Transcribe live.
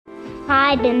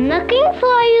I've been looking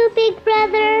for you, Big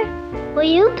Brother. Will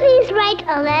you please write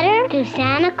a letter to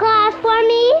Santa Claus for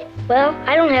me? Well,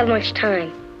 I don't have much time.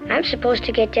 I'm supposed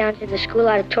to get down to the school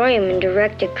auditorium and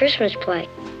direct a Christmas play.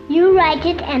 You write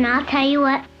it and I'll tell you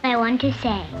what I want to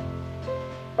say.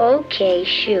 Okay,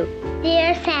 shoot.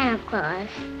 Dear Santa Claus,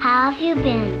 how have you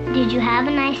been? Did you have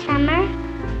a nice summer?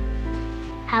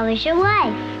 How is your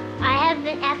wife? I have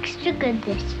been extra good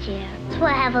this year, so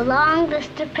I have a long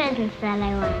list of presents that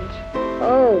I want.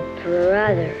 Oh,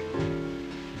 brother.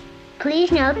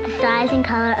 Please note the size and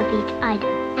color of each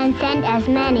item, and send as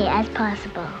many as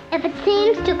possible. If it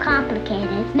seems too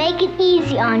complicated, make it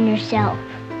easy on yourself.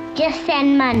 Just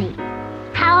send money.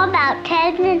 How about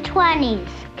 10s and 20s?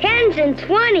 10s and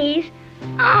 20s?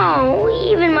 Oh,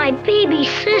 even my baby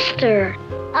sister.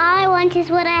 All I want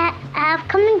is what I have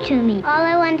coming to me. All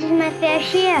I want is my fair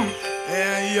share.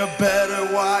 And you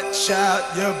better watch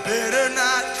out, you better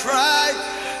not cry,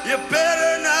 you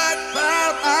better not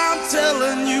pout, I'm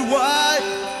telling you why.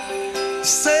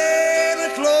 Santa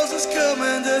Claus is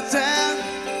coming to town,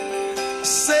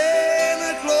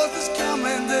 Santa Claus is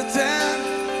coming to town,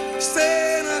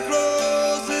 Santa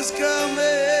Claus is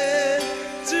coming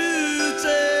to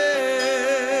town.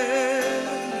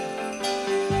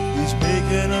 He's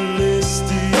making a list,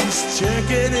 he's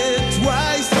checking it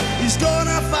twice, he's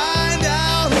gonna find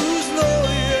out who's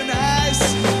naughty or nice.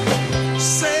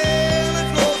 Santa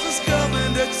Claus is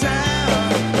coming to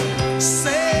town,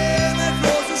 Santa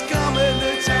Claus is coming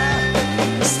to town,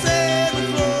 Santa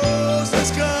Claus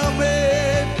is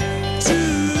coming to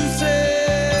town.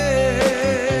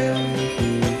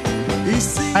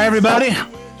 Hi, everybody.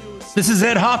 This is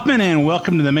Ed Hoffman, and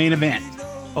welcome to the main event.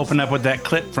 Open up with that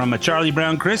clip from A Charlie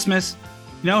Brown Christmas.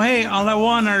 You know, hey, all I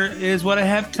want is what I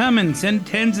have coming. Send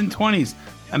 10s and 20s.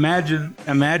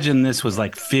 Imagine this was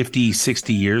like 50,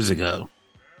 60 years ago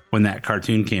when that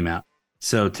cartoon came out.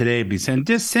 So today it'd be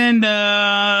just send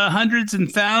hundreds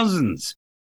and thousands.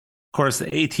 Of course, the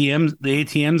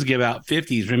ATMs give out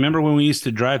 50s. Remember when we used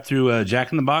to drive through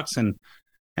Jack in the Box and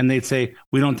they'd say,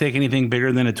 we don't take anything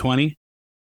bigger than a 20?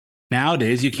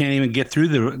 Nowadays, you can't even get through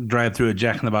the drive through a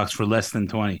Jack in the Box for less than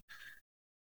 20.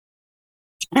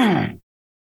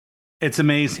 It's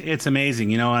amazing. It's amazing.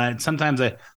 You know, and sometimes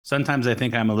I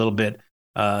think I'm a little bit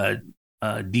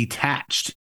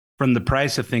detached from the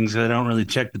price of things. I don't really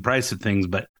check the price of things,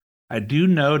 but I do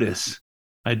notice.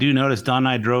 Don and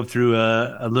I drove through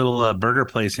a little burger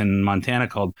place in Montana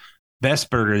called Best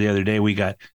Burger the other day. We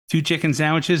got 2 chicken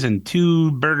sandwiches and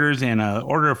 2 burgers and an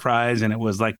order of fries, and it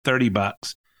was like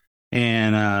 $30.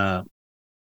 And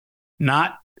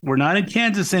we're not in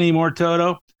Kansas anymore,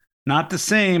 Toto. Not the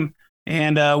same.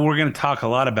 And we're going to talk a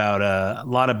lot about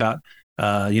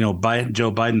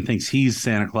Joe Biden thinks he's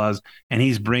Santa Claus and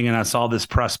he's bringing us all this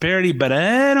prosperity, but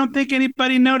I don't think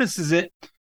anybody notices it.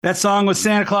 That song was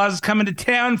Santa Claus is Coming to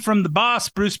Town from the boss,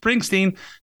 Bruce Springsteen.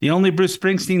 The only Bruce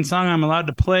Springsteen song I'm allowed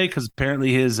to play because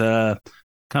apparently his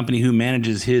company who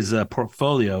manages his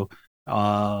portfolio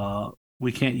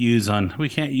we can't use on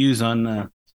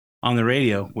the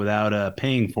radio without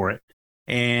paying for it.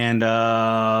 And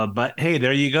but hey,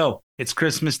 there you go. It's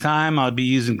Christmas time. I'll be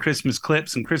using Christmas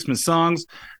clips and Christmas songs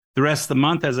the rest of the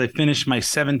month as I finish my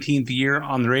 17th year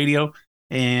on the radio.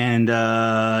 And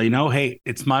hey,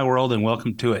 it's my world and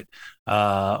welcome to it.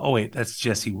 That's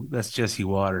Jesse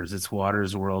Waters. It's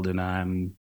Waters World, and I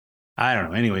don't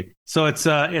know. Anyway, so it's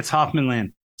Hoffman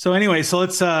Land. So anyway,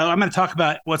 let's I'm going to talk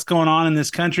about what's going on in this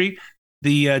country,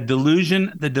 the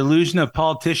delusion of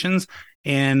politicians,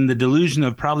 and the delusion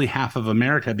of probably half of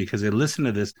America because they listen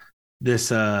to this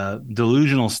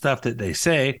delusional stuff that they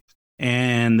say,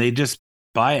 and they just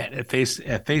buy it at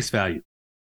face value.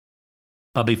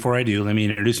 Before I do, let me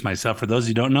introduce myself. For those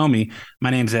who don't know me,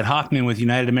 my name's Ed Hoffman with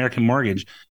United American Mortgage.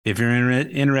 If you're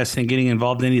interested in getting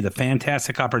involved in any of the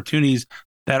fantastic opportunities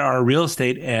that are real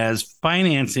estate as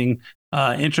financing,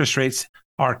 interest rates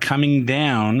are coming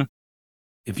down.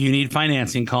 If you need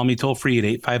financing, call me toll free at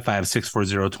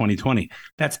 855-640-2020.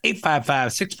 That's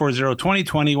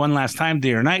 855-640-2020. One last time,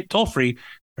 day or night, toll free,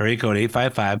 area code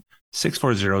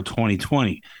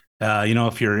 855-640-2020.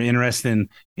 If you're interested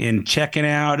in checking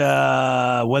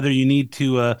out whether you need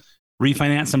to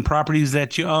refinance some properties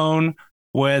that you own,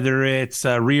 whether it's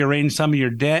rearrange some of your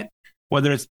debt,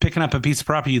 whether it's picking up a piece of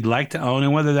property you'd like to own,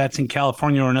 and whether that's in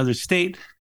California or another state,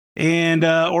 and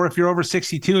or if you're over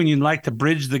 62 and you'd like to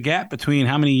bridge the gap between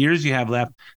how many years you have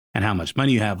left and how much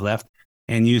money you have left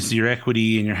and use your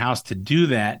equity in your house to do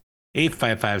that,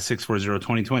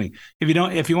 855-640-2020.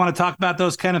 If you want to talk about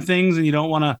those kind of things and you don't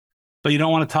want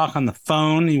to talk on the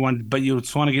phone, but you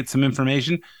just want to get some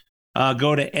information,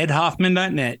 go to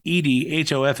edhoffman.net,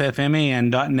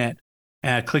 edhoffman.net.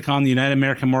 click on the United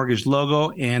American Mortgage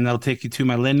logo, and that'll take you to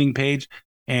my lending page.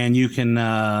 And you can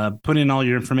put in all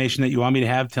your information that you want me to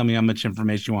have. Tell me how much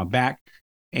information you want back.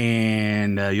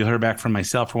 And you'll hear back from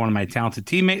myself or one of my talented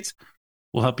teammates.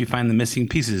 We'll help you find the missing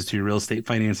pieces to your real estate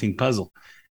financing puzzle.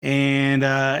 And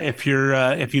if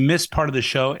you missed part of the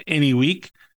show any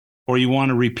week, or you want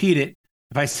to repeat it,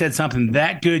 if I said something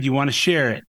that good, you want to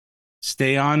share it,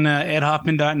 stay on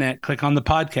edhoffman.net, click on the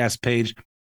podcast page.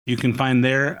 You can find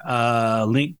there a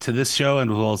link to this show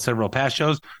and well, several past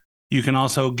shows. You can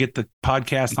also get the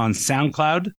podcast on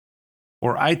SoundCloud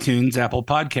or iTunes, Apple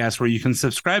Podcasts, where you can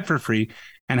subscribe for free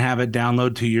and have it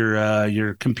download to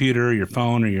your computer, your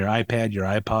phone, or your iPad, your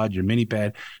iPod, your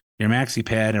MiniPad, your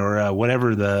MaxiPad, or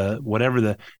whatever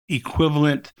the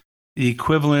equivalent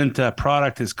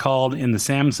product is called in the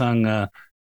Samsung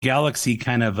Galaxy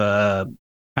kind of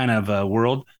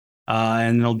world,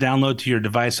 and it'll download to your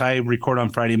device. I record on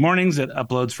Friday mornings. It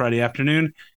uploads Friday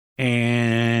afternoon,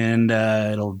 and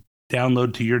it'll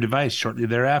download to your device shortly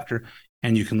thereafter,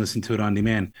 and you can listen to it on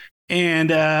demand. And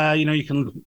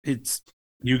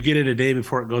you get it a day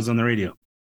before it goes on the radio.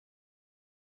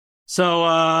 So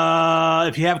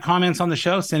if you have comments on the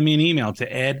show, send me an email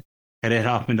to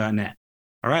ed@edhoffman.net.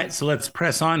 All right, so let's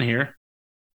press on here.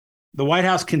 The White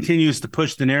House continues to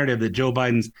push the narrative that Joe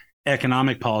Biden's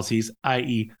economic policies,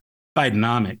 i.e.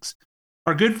 Bidenomics,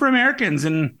 are good for Americans.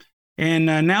 And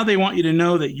now they want you to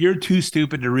know that you're too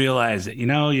stupid to realize it.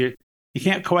 You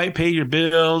can't quite pay your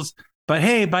bills, but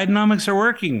hey, Bidenomics are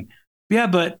working. Yeah,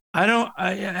 but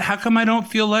how come I don't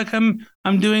feel like I'm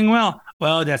doing well?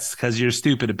 Well, that's because you're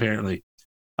stupid, apparently.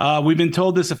 We've been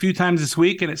told this a few times this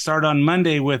week, and it started on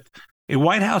Monday with a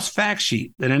White House fact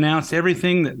sheet that announced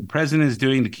everything that the president is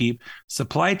doing to keep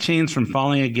supply chains from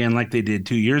falling again like they did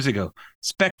 2 years ago.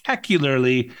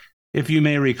 Spectacularly, if you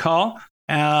may recall.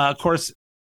 Of course,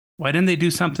 why didn't they do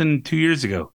something 2 years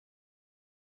ago?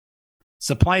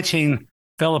 Supply chain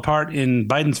fell apart in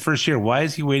Biden's first year. Why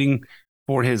is he waiting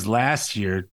for his last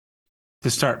year to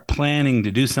start planning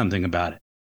to do something about it?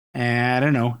 And I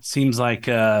don't know. Seems like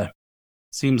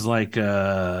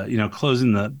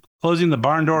closing the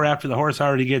barn door after the horse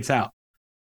already gets out.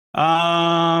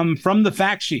 From the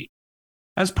fact sheet,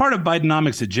 as part of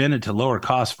Bidenomics' agenda to lower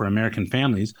costs for American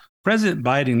families, President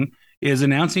Biden is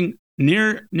announcing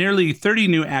nearly 30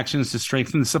 new actions to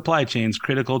strengthen the supply chains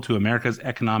critical to America's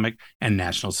economic and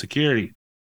national security.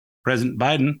 President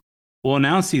Biden will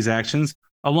announce these actions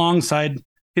alongside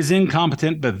his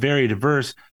incompetent but very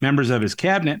diverse members of his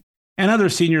cabinet and other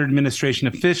senior administration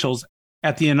officials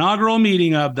at the inaugural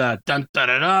meeting of the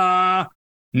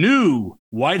new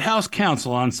White House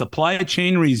Council on Supply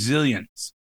Chain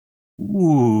Resilience.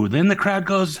 Ooh, then the crowd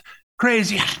goes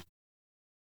crazy.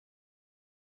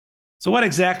 So what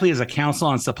exactly is a Council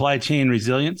on Supply Chain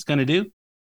Resilience going to do?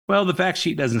 Well, the fact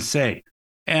sheet doesn't say.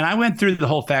 And I went through the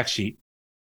whole fact sheet.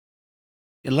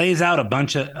 It lays out a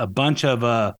bunch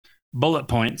of bullet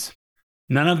points.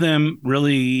 None of them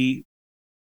really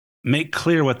make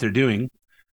clear what they're doing.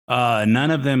 None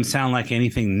of them sound like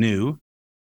anything new.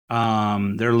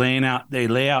 They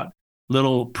lay out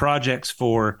little projects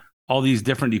for all these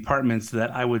different departments that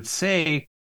I would say,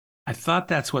 I thought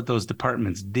that's what those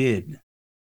departments did.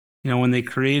 When they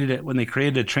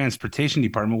created a transportation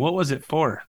department, what was it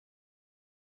for?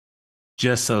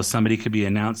 Just so somebody could be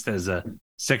announced as a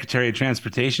Secretary of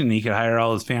Transportation and he could hire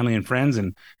all his family and friends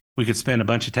and we could spend a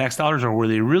bunch of tax dollars, or were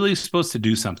they really supposed to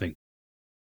do something?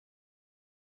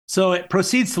 So it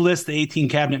proceeds to list the 18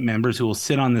 cabinet members who will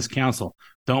sit on this council.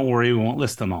 Don't worry, we won't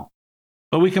list them all.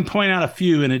 But we can point out a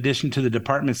few in addition to the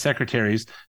department secretaries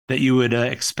that you would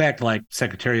expect, like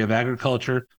Secretary of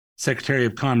Agriculture, Secretary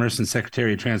of Commerce, and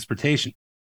Secretary of Transportation.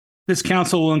 This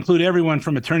council will include everyone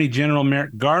from Attorney General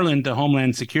Merrick Garland to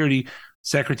Homeland Security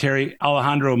Secretary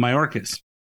Alejandro Mayorkas.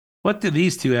 What do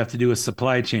these two have to do with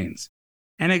supply chains?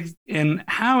 And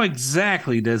how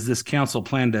exactly does this council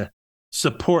plan to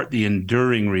support the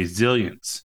enduring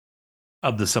resilience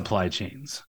of the supply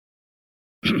chains?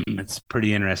 It's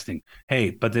pretty interesting. Hey,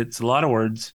 but it's a lot of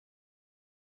words.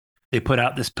 They put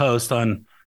out this post on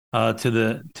to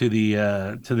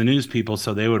the news people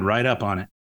so they would write up on it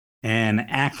and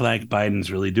act like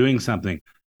Biden's really doing something.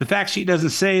 The fact sheet doesn't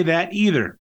say that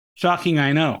either. Shocking,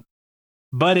 I know.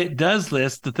 But it does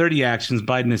list the 30 actions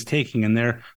Biden is taking, and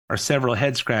there are several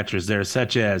head scratchers there,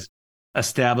 such as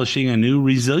establishing a new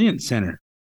resilience center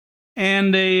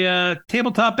and a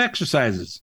tabletop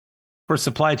exercises for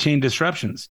supply chain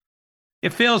disruptions.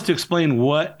 It fails to explain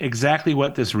what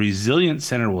this resilience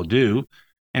center will do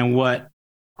and what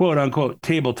quote unquote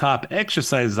tabletop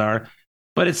exercises are,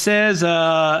 but it says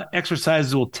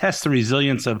exercises will test the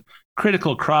resilience of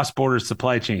critical cross-border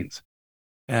supply chains.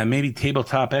 maybe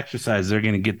tabletop exercise. They're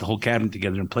going to get the whole cabinet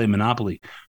together and play Monopoly,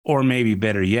 or maybe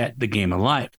better yet, the game of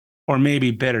life, or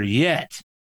maybe better yet,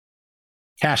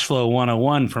 Cash Flow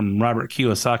 101 from Robert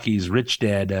Kiyosaki's Rich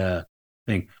Dad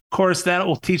thing. Of course, that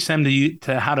will teach them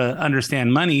to how to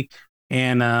understand money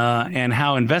and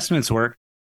how investments work,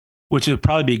 which would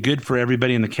probably be good for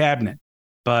everybody in the cabinet.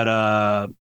 But I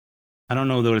don't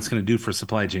know what it's going to do for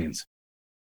supply chains.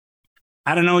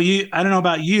 I don't know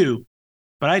about you,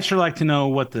 but I'd sure like to know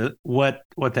what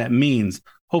that means.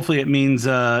 Hopefully, it means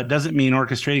doesn't mean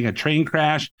orchestrating a train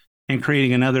crash and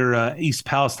creating another East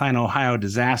Palestine, Ohio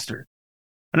disaster.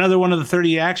 Another one of the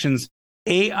 30 actions: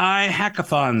 AI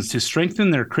hackathons to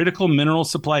strengthen their critical mineral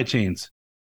supply chains.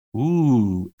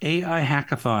 Ooh, AI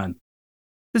hackathon.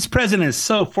 This president is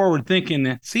so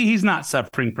forward-thinking. See, he's not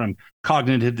suffering from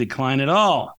cognitive decline at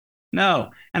all.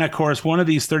 No. And of course, one of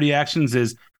these 30 actions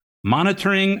is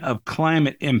monitoring of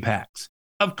climate impacts.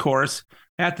 Of course,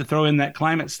 I have to throw in that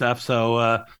climate stuff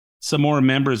so some more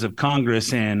members of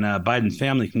Congress and Biden's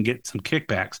family can get some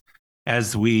kickbacks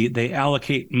as they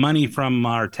allocate money from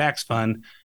our tax fund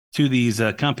to these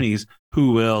companies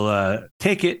who will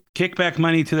kick back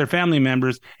money to their family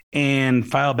members and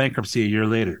file bankruptcy a year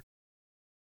later.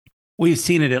 We've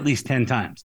seen it at least 10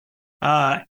 times.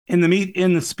 In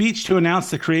the speech to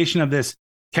announce the creation of this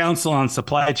Council on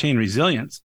Supply Chain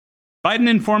Resilience, Biden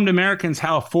informed Americans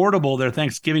how affordable their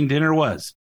Thanksgiving dinner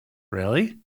was.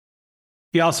 Really?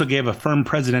 He also gave a firm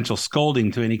presidential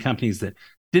scolding to any companies that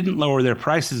didn't lower their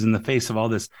prices in the face of all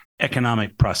this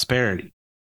economic prosperity.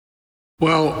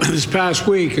 Well, this past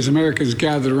week, as Americans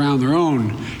gathered around their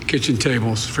own kitchen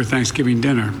tables for Thanksgiving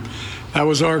dinner, that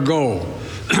was our goal,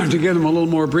 to give them a little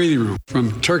more breathing room.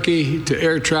 From turkey to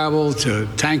air travel to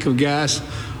tank of gas,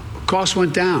 costs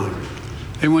went down.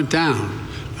 They went down.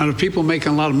 Now, to people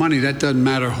making a lot of money, that doesn't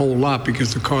matter a whole lot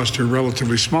because the costs are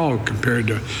relatively small compared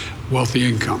to wealthy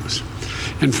incomes.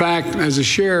 In fact, as a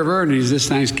share of earnings this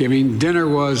Thanksgiving, dinner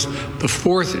was the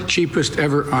 4th cheapest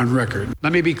ever on record.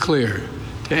 Let me be clear.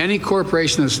 To any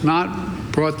corporation that's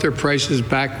not brought their prices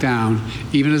back down,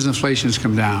 even as inflation has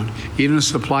come down, even as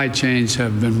supply chains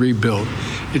have been rebuilt,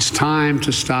 it's time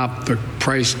to stop the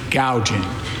price gouging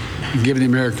and give the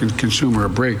American consumer a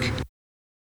break.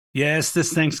 Yes,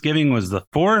 this Thanksgiving was the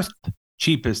 4th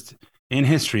cheapest in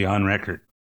history on record.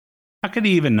 How could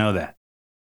he even know that?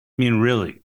 I mean,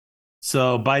 really?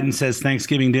 So Biden says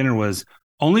Thanksgiving dinner was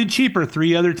only cheaper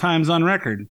 3 other times on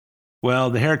record. Well,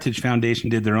 the Heritage Foundation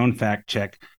did their own fact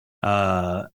check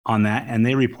on that, and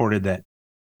they reported that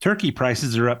turkey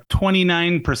prices are up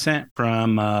 29%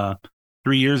 from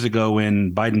 3 years ago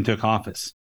when Biden took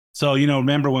office. So,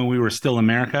 remember when we were still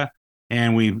America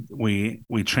and we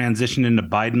transitioned into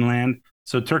Biden land?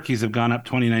 So turkeys have gone up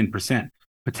 29%.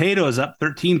 Potatoes up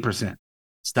 13%.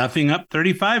 Stuffing up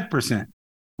 35%.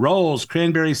 Rolls,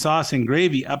 cranberry sauce, and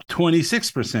gravy up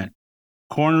 26%.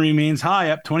 Corn remains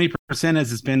high, up 20%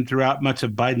 as it's been throughout much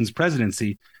of Biden's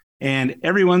presidency. And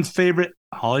everyone's favorite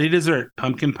holiday dessert,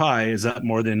 pumpkin pie, is up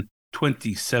more than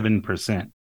 27%.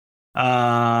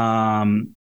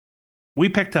 We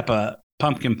picked up a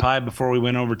pumpkin pie before we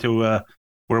went over to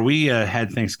where we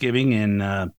had Thanksgiving.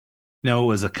 And, it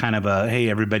was a kind of a, hey,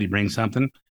 everybody bring something.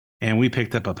 And we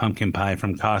picked up a pumpkin pie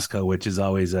from Costco, which is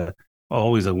always a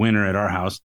winner at our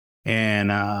house.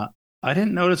 And I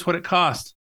didn't notice what it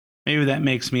cost. Maybe that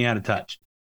makes me out of touch.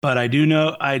 But I do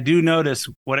notice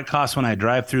what it costs when I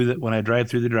drive through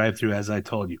the drive-through, as I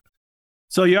told you.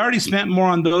 So you already spent more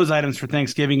on those items for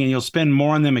Thanksgiving, and you'll spend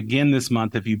more on them again this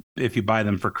month if you buy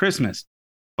them for Christmas.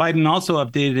 Biden also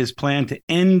updated his plan to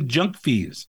end junk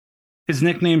fees. His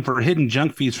nickname for hidden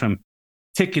junk fees from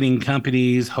ticketing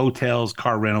companies, hotels,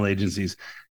 car rental agencies.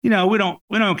 We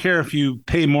don't care if you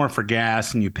pay more for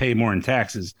gas and you pay more in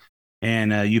taxes,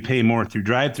 and you pay more through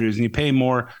drive-throughs, and you pay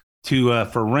more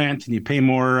for rent, and you pay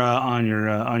more on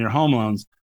your home loans.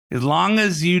 As long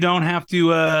as you don't have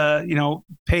to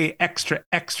pay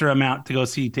extra amount to go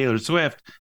see Taylor Swift,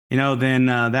 then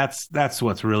that's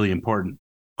what's really important.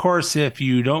 Of course, if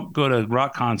you don't go to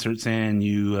rock concerts and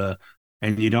you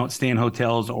don't stay in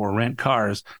hotels or rent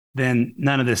cars, then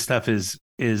none of this stuff is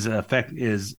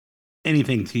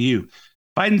anything to you.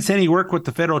 Biden said he worked with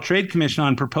the Federal Trade Commission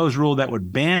on a proposed rule that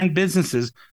would ban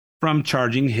businesses from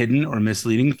charging hidden or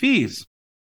misleading fees.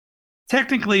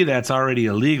 Technically, that's already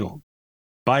illegal.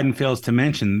 Biden fails to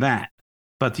mention that,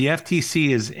 but the FTC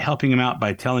is helping him out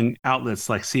by telling outlets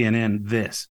like CNN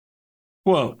this,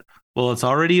 quote, "Well, it's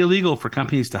already illegal for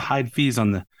companies to hide fees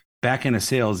on the back end of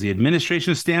sales. The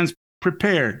administration stands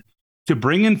prepared to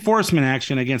bring enforcement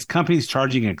action against companies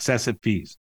charging excessive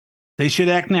fees. They should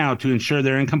act now to ensure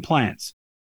they're in compliance."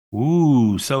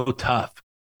 Ooh, so tough.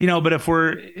 But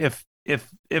if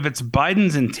it's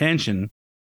Biden's intention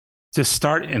to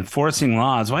start enforcing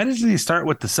laws, why doesn't he start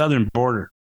with the southern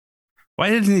border? Why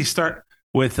doesn't he start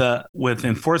with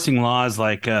enforcing laws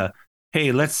like,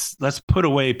 hey, let's put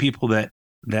away people that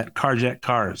carjack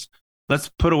cars. Let's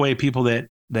put away people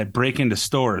that break into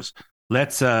stores.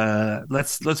 Let's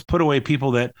put away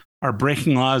people that are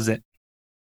breaking laws that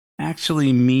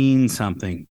actually mean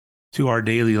something to our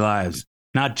daily lives,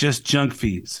 not just junk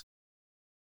fees.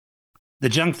 The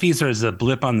junk fees are as a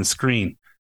blip on the screen.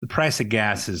 The price of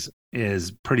gas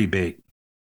is pretty big.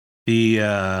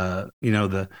 The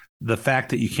fact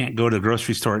that you can't go to the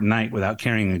grocery store at night without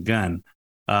carrying a gun,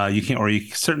 you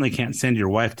certainly can't send your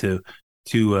wife to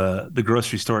the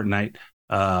grocery store at night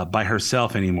by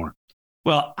herself anymore.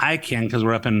 Well, I can because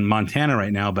we're up in Montana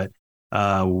right now, but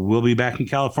we'll be back in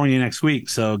California next week.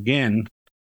 So again,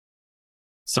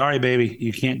 sorry, baby,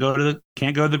 you can't go to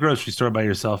the grocery store by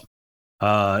yourself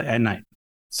at night.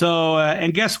 So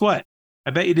and guess what?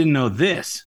 I bet you didn't know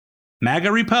this.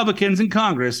 MAGA Republicans in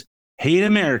Congress hate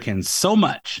Americans so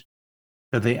much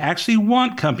that they actually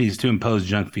want companies to impose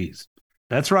junk fees.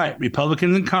 That's right.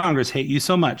 Republicans in Congress hate you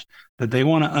so much that they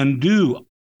want to undo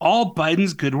all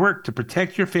Biden's good work to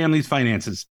protect your family's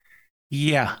finances.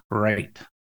 Yeah, right.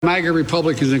 MAGA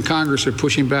Republicans in Congress are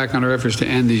pushing back on our efforts to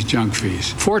end these junk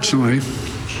fees. Fortunately,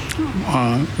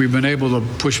 we've been able to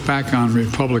push back on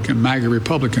MAGA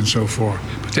Republicans so far,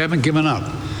 but they haven't given up.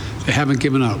 They haven't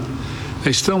given up.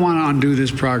 They still want to undo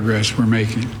this progress we're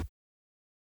making.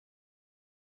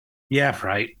 Yeah,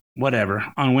 right. Whatever.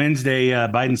 On Wednesday,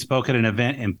 Biden spoke at an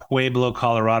event in Pueblo,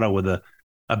 Colorado, with a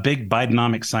big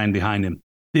Bidenomics sign behind him.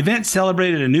 The event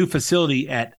celebrated a new facility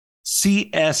at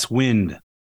CS Wind.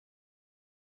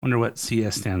 Wonder what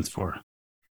CS stands for.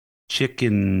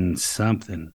 Chicken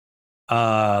something.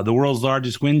 The world's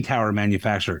largest wind tower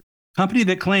manufacturer. Company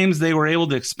that claims they were able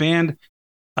to expand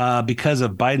because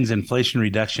of Biden's Inflation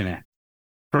Reduction Act.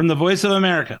 From the Voice of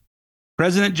America,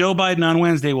 President Joe Biden on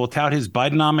Wednesday will tout his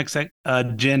Bidenomics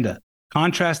agenda,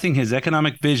 contrasting his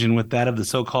economic vision with that of the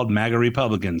so-called MAGA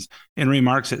Republicans in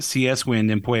remarks at CS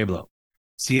Wind in Pueblo.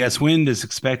 CS Wind is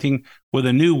expecting, with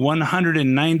a new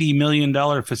 $190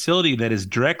 million facility that it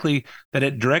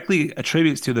directly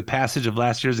attributes to the passage of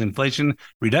last year's Inflation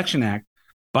Reduction Act,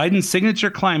 Biden's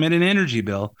signature climate and energy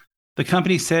bill. The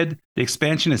company said the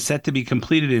expansion is set to be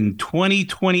completed in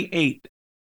 2028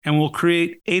 and will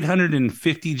create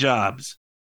 850 jobs.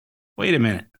 Wait a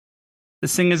minute.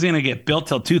 This thing isn't going to get built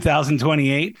till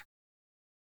 2028?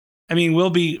 I mean,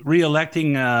 we'll be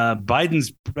reelecting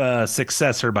Biden's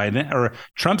successor by then, or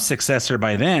Trump's successor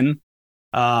by then.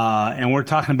 And we're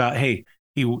talking about, hey,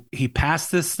 he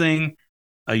passed this thing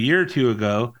a year or two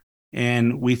ago,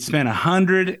 and we spent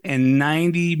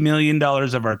 $190 million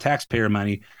of our taxpayer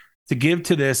money to give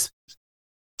to this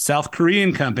South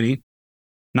Korean company.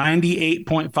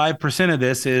 98.5% of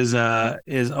this is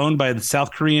owned by the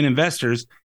South Korean investors,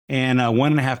 and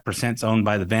 1.5% is owned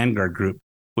by the Vanguard Group,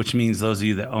 which means those of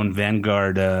you that own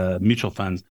Vanguard mutual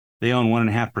funds, they own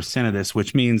 1.5% of this,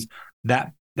 which means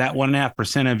that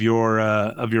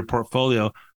 1.5% of your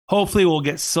portfolio hopefully will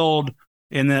get sold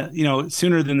in the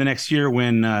sooner than the next year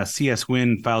when CS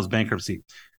Wind files bankruptcy.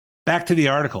 Back to the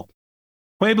article.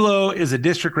 Pueblo is a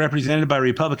district represented by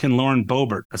Republican Lauren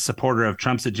Boebert, a supporter of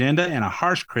Trump's agenda and a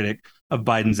harsh critic of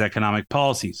Biden's economic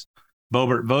policies.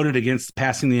 Boebert voted against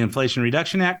passing the Inflation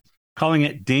Reduction Act, calling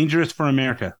it dangerous for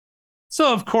America.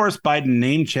 So, of course, Biden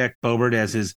name-checked Boebert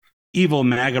as his evil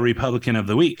MAGA Republican of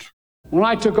the week. When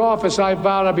I took office, I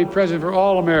vowed I'd be president for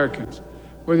all Americans,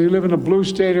 whether you live in a blue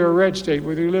state or a red state,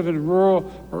 whether you live in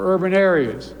rural or urban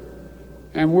areas.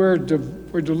 And we're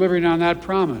delivering on that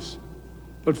promise.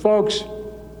 But, folks,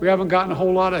 we haven't gotten a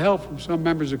whole lot of help from some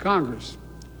members of Congress.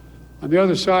 On the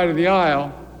other side of the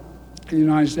aisle, in the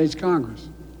United States Congress.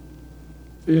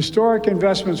 The historic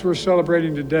investments we're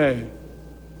celebrating today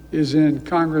is in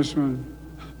Congressman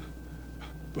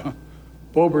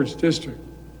Boebert's district.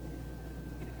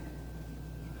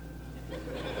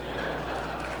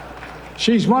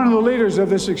 She's one of the leaders of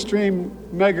this extreme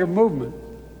mega movement.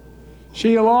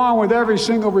 She, along with every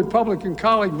single Republican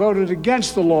colleague, voted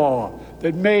against the law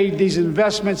that made these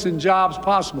investments in jobs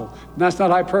possible. And that's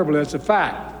not hyperbole, that's a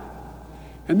fact.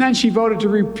 And then she voted to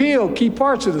repeal key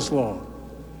parts of this law.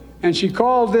 And she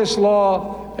called this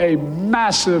law a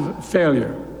massive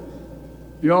failure.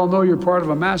 You all know you're part of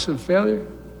a massive failure?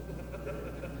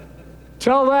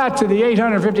 Tell that to the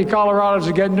 850 Colorados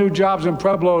that get new jobs in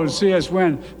Pueblo and CS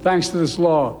Wind thanks to this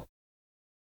law.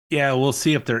 Yeah, we'll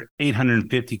see if they're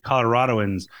 850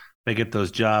 Coloradoans that get those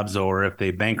jobs, or if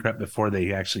they bankrupt before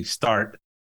they actually start,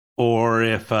 or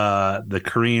if the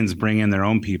Koreans bring in their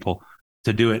own people.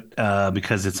 to do it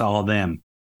because it's all them.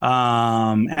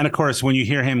 And of course, when you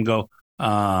hear him go,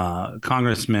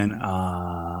 Congressman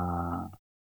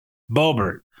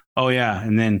Boebert, oh yeah,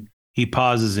 and then he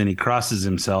pauses and he crosses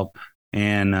himself,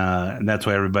 and that's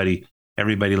why everybody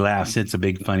laughs. It's a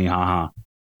big funny haha.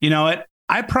 You know what?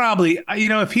 I probably,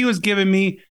 if he was giving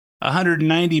me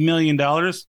 $190 million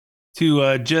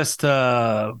to just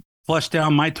flush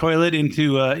down my toilet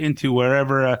into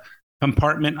wherever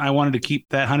compartment I wanted to keep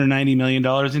that $190 million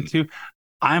into,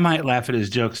 I might laugh at his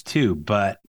jokes too,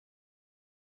 but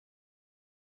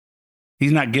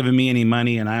he's not giving me any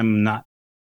money, and I'm not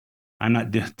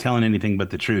telling anything but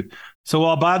the truth. So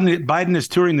while Biden is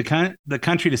touring the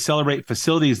country to celebrate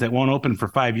facilities that won't open for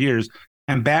 5 years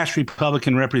and bash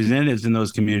Republican representatives in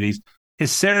those communities,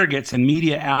 his surrogates and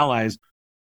media allies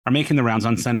are making the rounds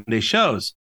on Sunday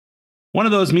shows. One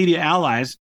of those media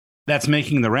allies that's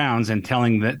making the rounds and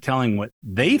telling what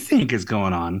they think is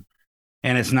going on,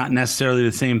 and it's not necessarily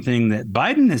the same thing that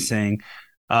Biden is saying,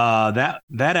 that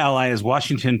ally is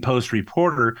Washington Post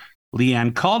reporter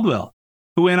Leanne Caldwell,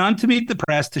 who went on to meet the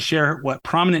press to share what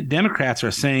prominent Democrats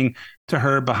are saying to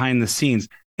her behind the scenes.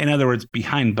 In other words,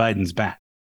 behind Biden's back.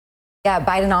 Yeah,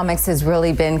 Bidenomics has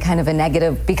really been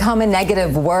become a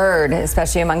negative word,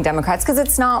 especially among Democrats, because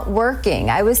it's not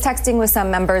working. I was texting with some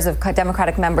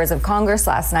Democratic members of Congress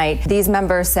last night. These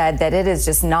members said that it is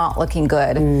just not looking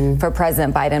good for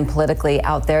President Biden politically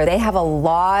out there. They have a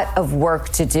lot of work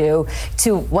to do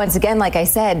to, once again, like I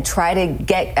said, try to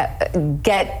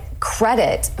get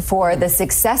credit for the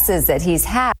successes that he's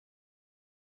had.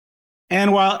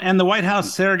 And the White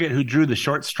House surrogate who drew the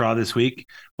short straw this week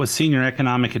was senior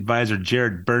economic advisor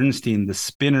Jared Bernstein, the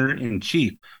spinner in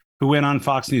chief, who went on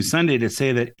Fox News Sunday to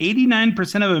say that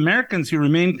 89% of Americans who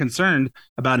remain concerned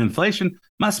about inflation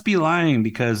must be lying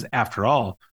because, after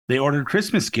all, they ordered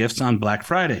Christmas gifts on Black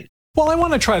Friday. Well, I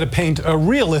want to try to paint a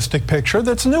realistic picture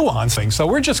that's nuancing. So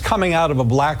we're just coming out of a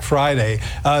Black Friday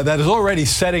that is already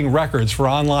setting records for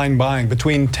online buying,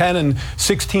 between 10 and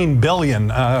 16 billion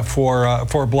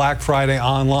for Black Friday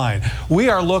online. We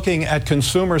are looking at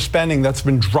consumer spending that's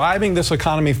been driving this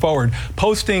economy forward,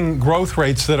 posting growth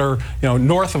rates that are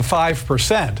north of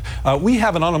 5%. We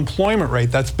have an unemployment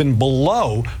rate that's been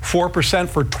below 4%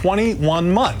 for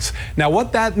 21 months. Now,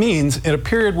 what that means in a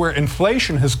period where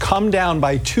inflation has come down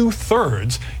by 2/3,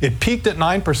 it peaked at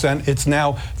 9%. It's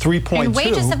now 3.2%. And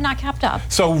wages have not kept up.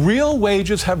 So real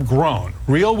wages have grown.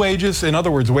 Real wages, in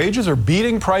other words, wages are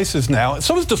beating prices now.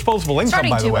 So is disposable income,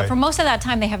 by the way. But for most of that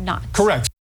time, they have not. Correct.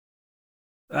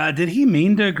 Did he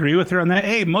mean to agree with her on that?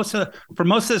 Hey, for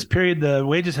most of this period, the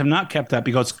wages have not kept up.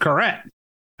 He goes, correct.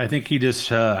 I think he just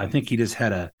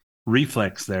had a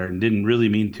reflex there and didn't really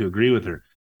mean to agree with her.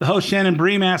 The host Shannon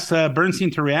Bream asked Bernstein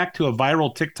to react to a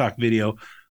viral TikTok video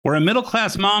where a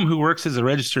middle-class mom who works as a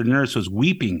registered nurse was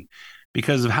weeping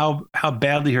because of how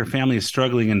badly her family is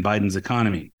struggling in Biden's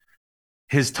economy.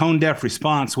 His tone-deaf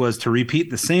response was to repeat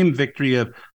the same victory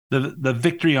of the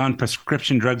victory on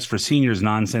prescription drugs for seniors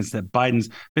nonsense that Biden's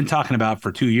been talking about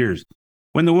for 2 years,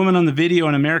 when the woman on the video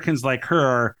and Americans like her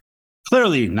are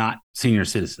clearly not senior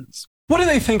citizens. What do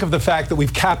they think of the fact that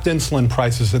we've capped insulin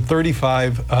prices at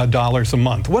 $35 a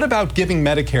month? What about giving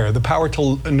Medicare the power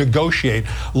to negotiate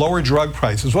lower drug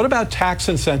prices? What about tax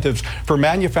incentives for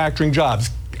manufacturing jobs?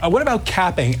 What about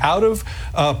capping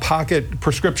out-of-pocket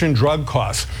prescription drug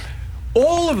costs?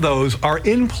 All of those are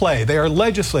in play. They are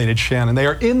legislated, Shannon. They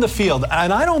are in the field.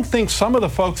 And I don't think some of the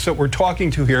folks that we're talking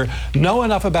to here know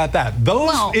enough about that.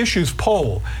 Those issues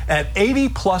poll at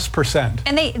 80+%.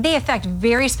 And they affect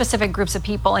very specific groups of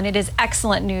people, and it is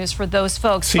excellent news for those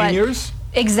folks. Seniors?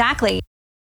 Exactly.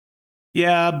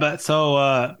 Yeah, but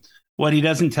so what he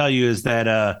doesn't tell you is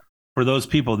that for those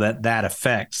people that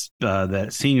affects,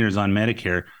 that seniors on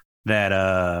Medicare,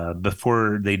 that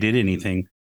before they did anything,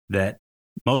 that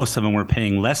most of them were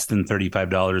paying less than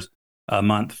 $35 a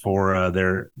month for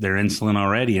their insulin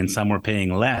already, and some were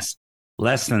paying less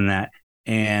than that.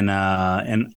 And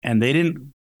they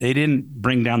didn't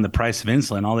bring down the price of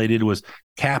insulin. All they did was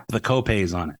cap the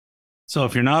copays on it. So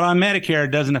if you're not on Medicare,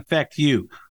 it doesn't affect you.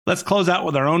 Let's close out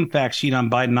with our own fact sheet on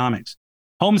Bidenomics.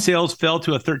 Home sales fell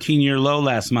to a 13-year low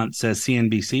last month, says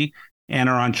CNBC, and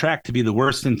are on track to be the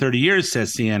worst in 30 years,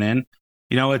 says CNN.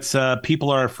 It's people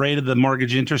are afraid of the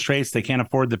mortgage interest rates. They can't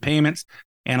afford the payments.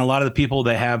 And a lot of the people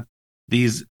that have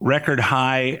these record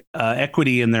high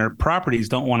equity in their properties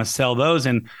don't want to sell those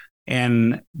and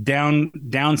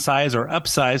downsize or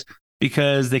upsize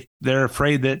because they're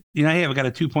afraid that, hey, I've got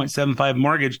a 2.75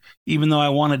 mortgage. Even though I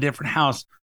want a different house,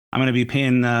 I'm going to be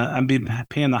paying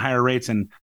the higher rates,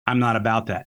 and I'm not about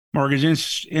that.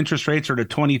 Mortgage interest rates are at a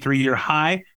 23-year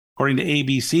high, according to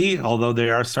ABC, although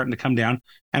they are starting to come down.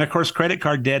 And of course, credit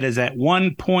card debt is at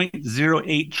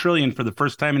 1.08 trillion for the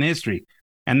first time in history.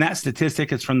 And that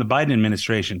statistic is from the Biden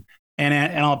administration. And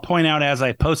I'll point out, as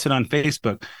I posted on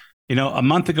Facebook, a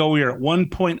month ago, we were at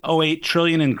 1.08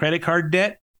 trillion in credit card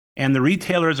debt, and the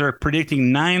retailers are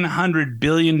predicting $900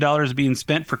 billion being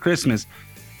spent for Christmas.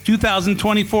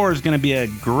 2024 is going to be a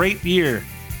great year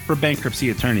for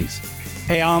bankruptcy attorneys.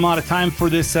 Hey, I'm out of time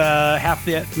for this half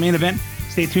the main event.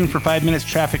 Stay tuned for 5 minutes,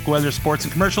 traffic, weather, sports,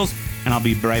 and commercials, and I'll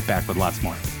be right back with lots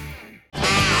more.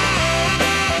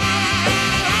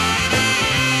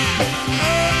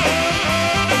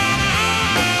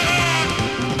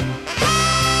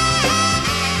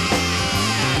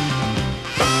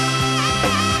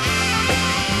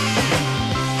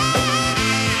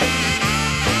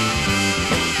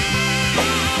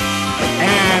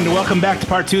 And welcome back to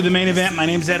part 2 of the main event. My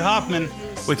name is Ed Hoffman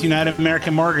with United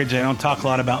American Mortgage. I don't talk a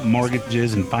lot about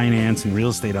mortgages and finance and real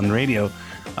estate on the radio,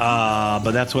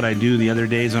 but that's what I do the other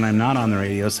days when I'm not on the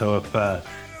radio. So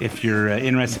if you're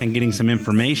interested in getting some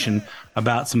information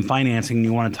about some financing and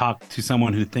you want to talk to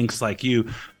someone who thinks like you,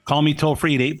 call me toll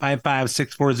free at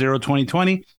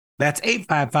 855-640-2020. That's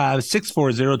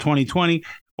 855-640-2020,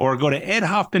 or go to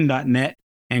edhoffman.net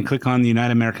and click on the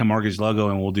United American Mortgage logo,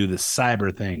 and we'll do the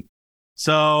cyber thing.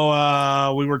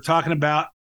 So we were talking about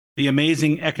the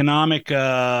amazing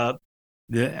the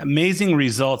amazing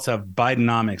results of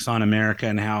Bidenomics on America,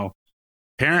 and how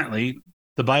apparently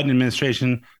the Biden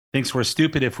administration thinks we're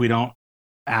stupid if we don't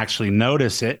actually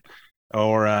notice it,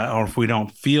 or if we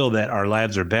don't feel that our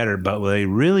lives are better, but they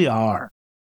really are.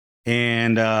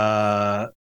 And I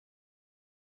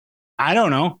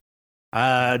don't know.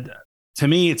 To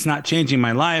me, it's not changing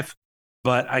my life.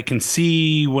 But I can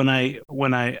see when I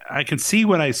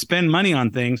spend money on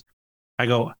things, I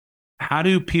go, how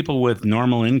do people with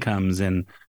normal incomes and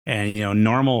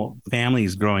normal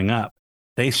families growing up,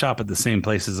 they shop at the same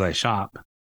places I shop?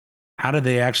 How do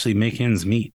they actually make ends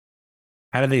meet?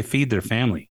 How do they feed their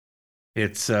family?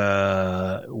 It's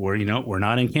we're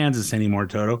not in Kansas anymore,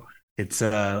 Toto. It's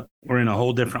we're in a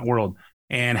whole different world.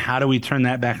 And how do we turn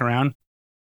that back around?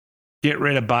 Get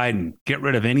rid of Biden. Get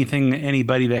rid of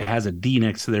anybody that has a D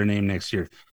next to their name next year.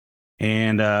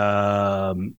 And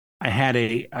I had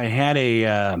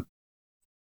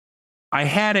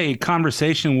a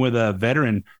conversation with a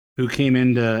veteran who came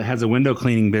in has a window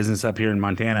cleaning business up here in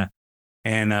Montana,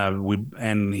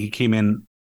 and he came in.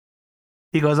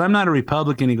 He goes, "I'm not a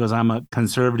Republican." He goes, "I'm a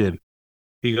conservative."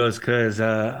 He goes, "Because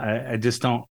I just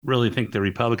don't really think the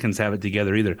Republicans have it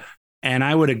together either." And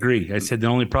I would agree. I said the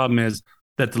only problem is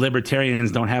that the libertarians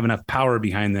don't have enough power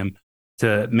behind them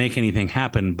to make anything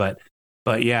happen. But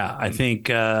yeah, I think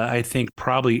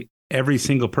probably every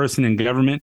single person in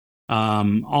government,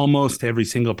 almost every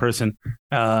single person,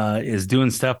 is doing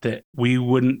stuff that we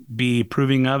wouldn't be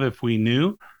approving of if we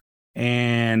knew.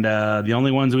 And the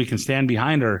only ones we can stand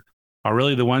behind are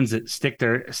really the ones that stick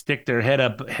their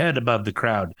head above the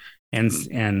crowd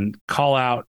and call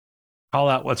out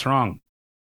what's wrong.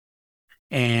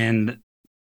 And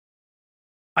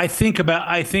I think about,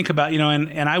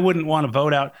 and I wouldn't want to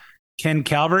vote out Ken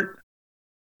Calvert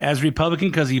as Republican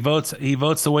because he votes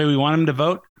the way we want him to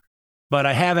vote. But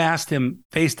I have asked him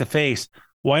face to face,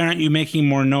 why aren't you making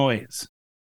more noise?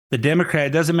 The Democrat,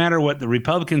 it doesn't matter what the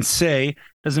Republicans say,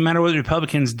 doesn't matter what the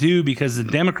Republicans do, because the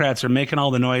Democrats are making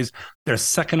all the noise. They're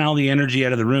sucking all the energy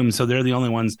out of the room. So they're the only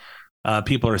ones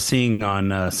people are seeing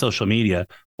on social media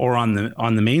or on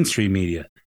the mainstream media.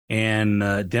 And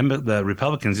the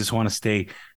Republicans just want to stay,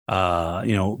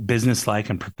 businesslike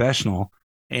and professional,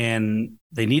 and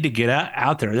they need to get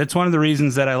out there. That's one of the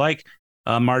reasons that I like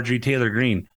Marjorie Taylor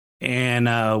Greene. And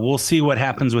we'll see what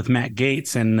happens with Matt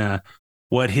Gaetz and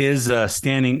what his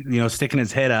sticking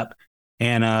his head up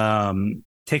and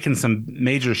taking some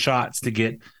major shots to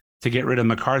get rid of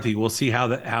McCarthy. We'll see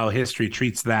how history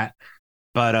treats that.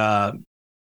 But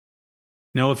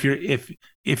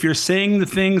if you're saying the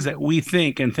things that we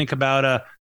think and think about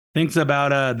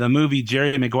the movie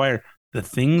Jerry Maguire, the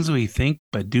things we think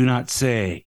but do not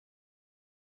say.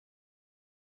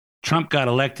 Trump got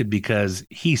elected because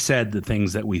he said the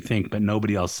things that we think but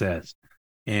nobody else says,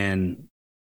 and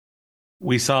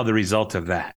we saw the result of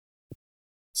that.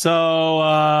 So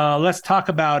let's talk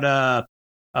about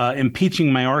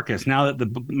impeaching Mayorkas. Now that the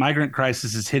migrant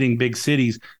crisis is hitting big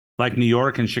cities like New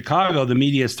York and Chicago, the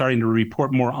media is starting to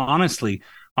report more honestly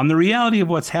on the reality of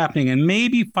what's happening, and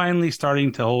maybe finally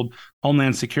starting to hold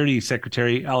Homeland Security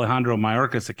Secretary Alejandro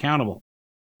Mayorkas accountable.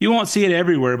 You won't see it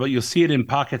everywhere, but you'll see it in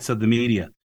pockets of the media.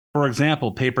 For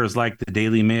example, papers like the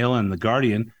Daily Mail and The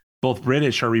Guardian, both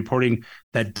British, are reporting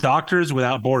that Doctors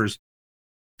Without Borders,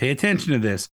 pay attention to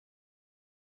this,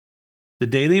 The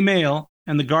Daily Mail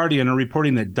and The Guardian are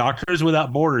reporting that Doctors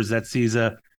Without Borders, that's these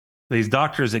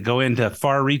doctors that go into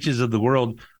far reaches of the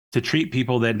world to treat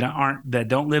people that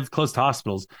don't live close to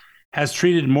hospitals, has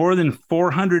treated more than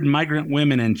 400 migrant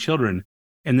women and children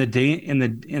in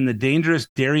the dangerous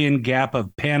Darien Gap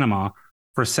of Panama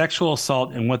for sexual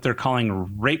assault in what they're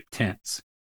calling rape tents.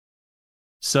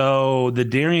 So the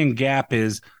Darien Gap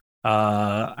is,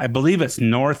 I believe it's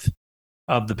north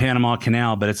of the Panama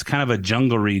Canal, but it's kind of a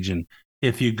jungle region.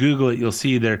 If you Google it, you'll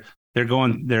see they're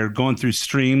going through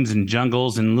streams and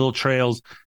jungles and little trails,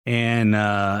 and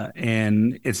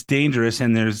it's dangerous.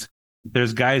 And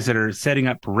there's guys that are setting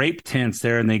up rape tents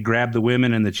there, and they grab the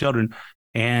women and the children,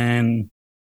 and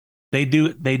they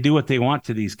do what they want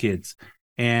to these kids,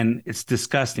 and it's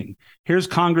disgusting. Here's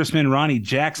Congressman Ronnie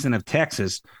Jackson of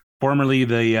Texas, formerly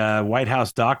the White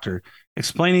House doctor,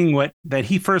 explaining that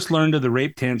he first learned of the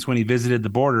rape tents when he visited the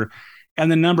border, and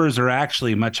the numbers are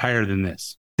actually much higher than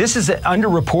this. This is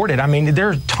underreported. I mean, there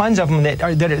are tons of them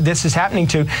that this is happening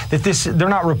to. They're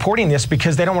not reporting this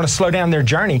because they don't want to slow down their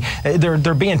journey.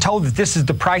 They're being told that this is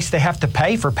the price they have to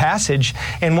pay for passage,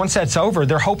 and once that's over,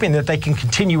 they're hoping that they can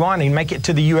continue on and make it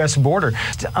to the U.S. border.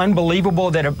 It's unbelievable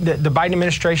that the Biden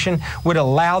administration would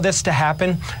allow this to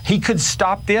happen. He could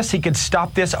stop this. He could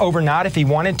stop this overnight if he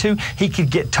wanted to. He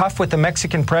could get tough with the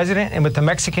Mexican president and with the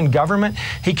Mexican government.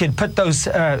 He could put those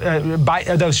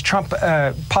Trump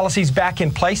policies back in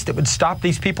place that would stop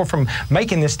these people from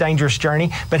making this dangerous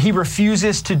journey, but he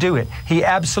refuses to do it. He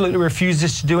absolutely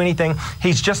refuses to do anything.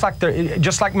 He's just like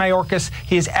Mayorkas.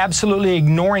 He is absolutely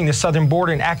ignoring the southern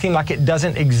border and acting like it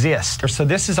doesn't exist. So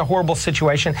this is a horrible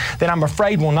situation that I'm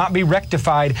afraid will not be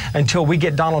rectified until we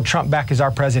get Donald Trump back as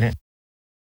our president.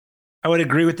 I would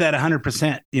agree with that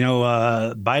 100%.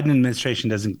 Biden administration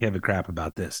doesn't give a crap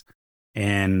about this,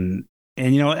 and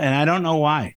I don't know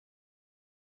why.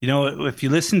 If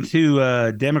you listen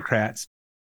to Democrats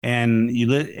and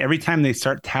every time they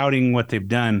start touting what they've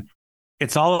done,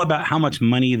 it's all about how much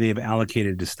money they've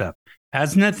allocated to stuff. It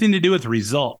has nothing to do with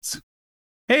results.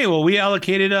 Hey, well, we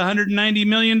allocated $190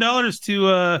 million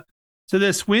to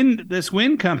this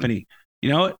wind company.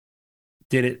 Is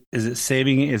it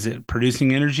saving? Is it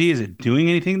producing energy? Is it doing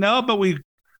anything? No, but we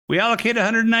allocated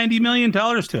 $190 million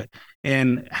to it.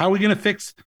 And how are we going to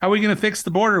fix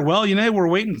the border? Well, we're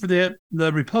waiting for the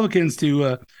Republicans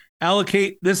to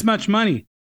allocate this much money.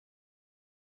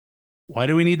 Why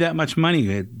do we need that much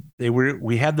money?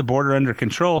 We had the border under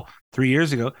control 3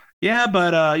 years ago. Yeah,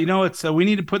 but we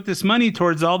need to put this money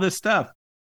towards all this stuff.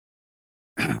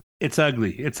 It's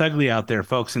ugly. It's ugly out there,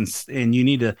 folks, and you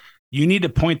need to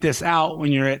point this out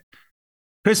when you're at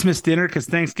Christmas dinner, because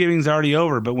Thanksgiving's already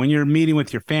over. But when you're meeting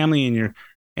with your family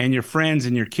and your friends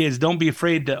and your kids, don't be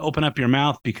afraid to open up your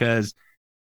mouth, because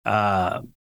the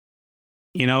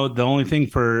only thing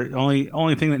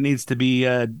that needs to be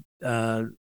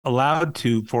allowed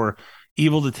for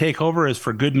evil to take over is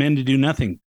for good men to do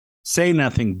nothing, say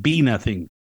nothing, be nothing.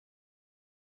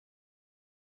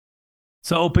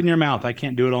 So open your mouth. I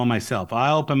can't do it all myself.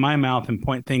 I'll open my mouth and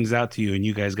point things out to you, and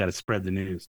you guys got to spread the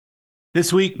news.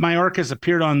 This week, Mayorkas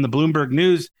appeared on the Bloomberg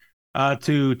News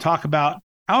to talk about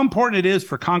how important it is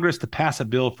for Congress to pass a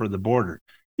bill for the border.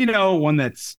 One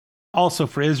that's also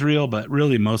for Israel, but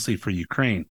really mostly for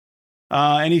Ukraine.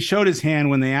 And he showed his hand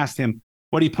when they asked him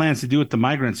what he plans to do with the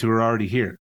migrants who are already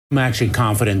here. I'm actually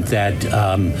confident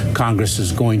that Congress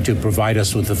is going to provide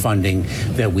us with the funding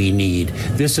that we need.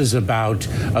 This is about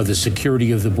the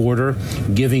security of the border,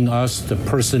 giving us the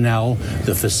personnel,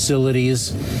 the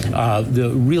facilities,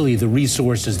 the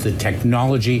resources, the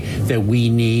technology that we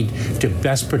need to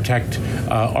best protect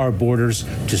our borders,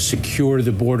 to secure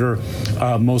the border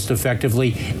most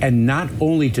effectively, and not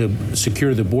only to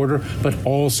secure the border, but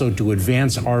also to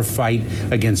advance our fight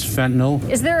against fentanyl.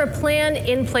 Is there a plan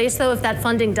in place, though, if that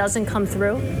funding doesn't come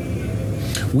through?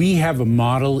 We have a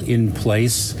model in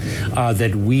place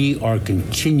that we are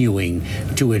continuing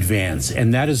to advance,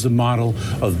 and that is the model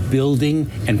of building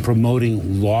and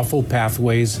promoting lawful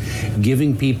pathways,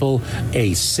 giving people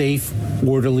a safe,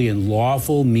 orderly, and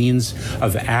lawful means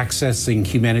of accessing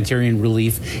humanitarian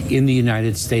relief in the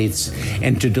United States,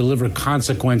 and to deliver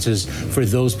consequences for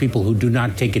those people who do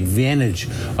not take advantage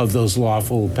of those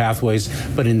lawful pathways,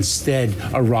 but instead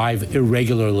arrive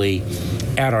irregularly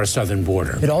at our southern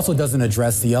border. It also doesn't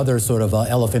address the other sort of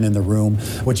elephant in the room,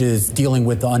 which is dealing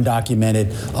with the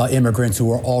undocumented immigrants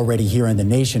who are already here in the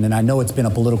nation. And I know it's been a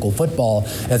political football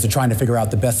as they're trying to figure out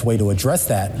the best way to address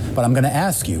that. But I'm going to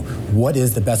ask you, what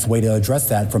is the best way to address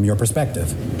that from your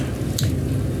perspective?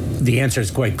 The answer is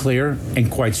quite clear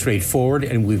and quite straightforward,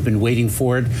 and we've been waiting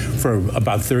for it for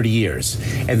about 30 years.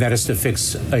 And that is to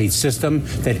fix a system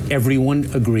that everyone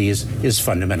agrees is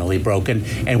fundamentally broken,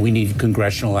 and we need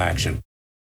congressional action.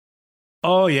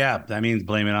 Oh, yeah. That means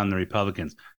blame it on the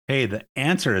Republicans. Hey, the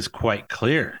answer is quite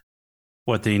clear.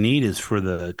 What they need is for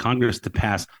the Congress to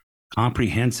pass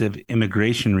comprehensive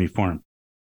immigration reform.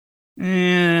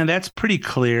 That's pretty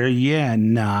clear. Yeah,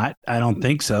 not. I don't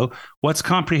think so. What's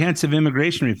comprehensive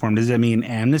immigration reform? Does that mean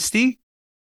amnesty?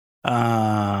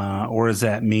 Or does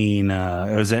that mean,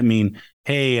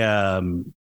 hey,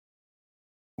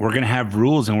 we're going to have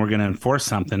rules and we're going to enforce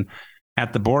something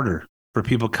at the border for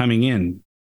people coming in?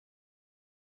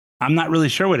 I'm not really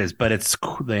sure what it is, but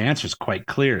the answer is quite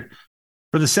clear.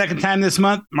 For the second time this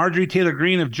month, Marjorie Taylor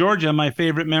Greene of Georgia, my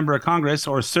favorite member of Congress,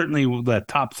 or certainly the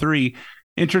top three,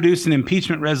 introduced an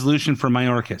impeachment resolution for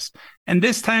Mayorkas. And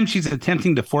this time she's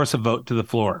attempting to force a vote to the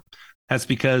floor. That's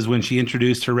because when she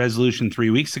introduced her resolution 3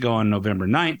 weeks ago on November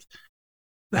 9th,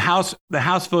 the House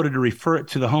voted to refer it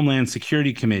to the Homeland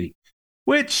Security Committee,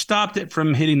 which stopped it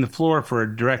from hitting the floor for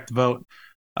a direct vote.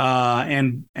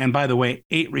 And by the way,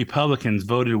 8 Republicans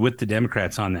voted with the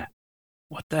Democrats on that.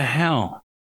 What the hell?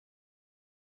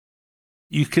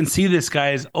 You can see this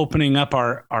guy is opening up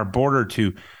our border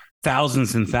to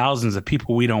thousands and thousands of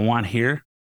people we don't want here.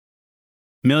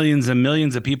 Millions and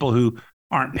millions of people who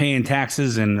aren't paying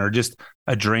taxes and are just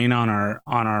a drain on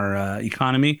our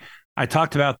economy. I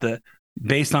talked about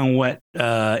based on what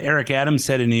Eric Adams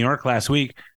said in New York last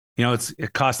week. You know,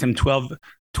 it cost him $12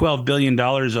 billion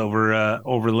over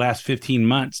the last 15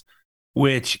 months,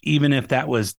 which even if that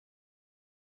was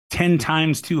 10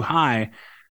 times too high,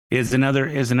 is another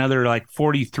like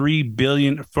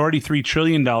 $43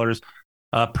 trillion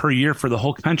per year for the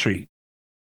whole country.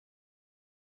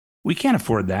 We can't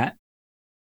afford that.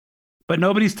 But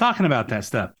nobody's talking about that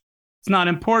stuff. It's not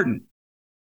important.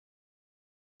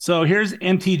 So here's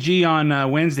MTG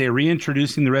on Wednesday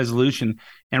reintroducing the resolution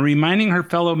and reminding her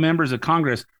fellow members of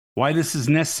Congress why this is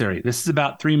necessary. This is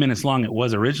about 3 minutes long. It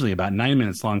was originally about 9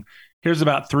 minutes long. Here's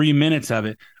about 3 minutes of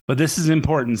it, but this is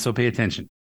important, so pay attention.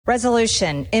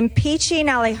 Resolution impeaching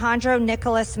Alejandro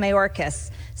Nicolas Mayorkas,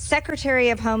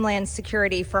 Secretary of Homeland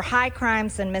Security, for high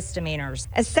crimes and misdemeanors.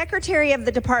 As Secretary of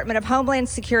the Department of Homeland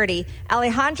Security,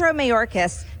 Alejandro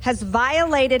Mayorkas has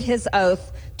violated his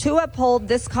oath to uphold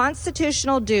this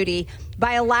constitutional duty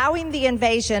by allowing the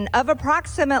invasion of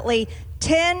approximately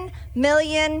 10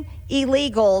 million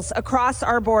illegals across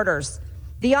our borders.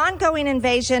 The ongoing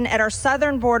invasion at our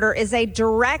southern border is a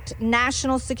direct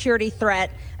national security threat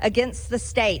against the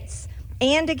states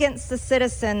and against the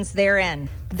citizens therein.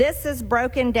 This is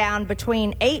broken down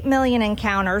between 8 million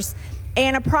encounters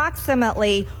and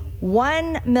approximately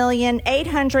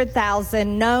 1,800,000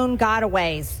 known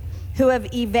gotaways who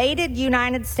have evaded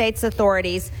United States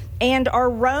authorities and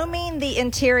are roaming the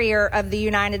interior of the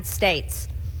United States.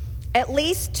 At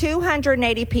least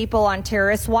 280 people on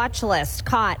terrorist watch list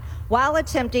caught while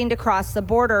attempting to cross the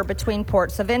border between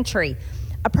ports of entry.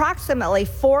 Approximately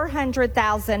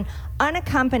 400,000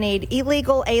 unaccompanied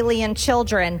illegal alien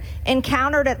children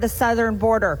encountered at the southern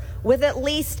border, with at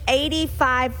least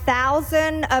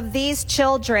 85,000 of these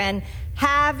children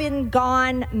having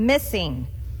gone missing.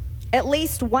 At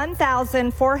least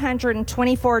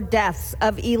 1,424 deaths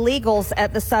of illegals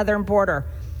at the southern border.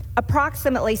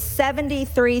 Approximately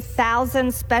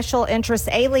 73,000 special interest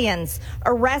aliens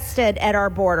arrested at our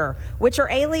border, which are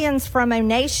aliens from a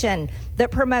nation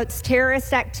that promotes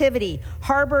terrorist activity,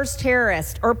 harbors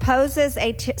terrorists, or poses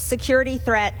a security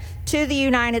threat to the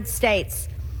United States.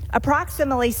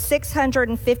 Approximately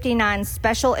 659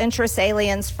 special interest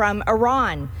aliens from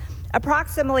Iran.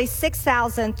 Approximately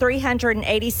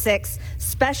 6,386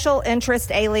 special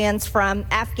interest aliens from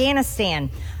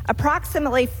Afghanistan.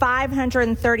 Approximately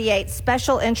 538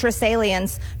 special interest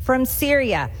aliens from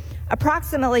Syria.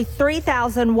 Approximately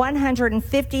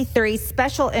 3,153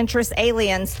 special interest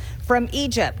aliens from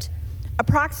Egypt.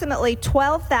 Approximately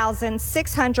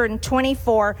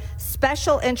 12,624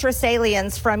 special interest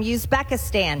aliens from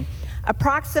Uzbekistan.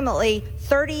 Approximately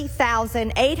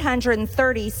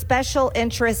 30,830 special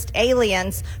interest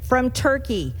aliens from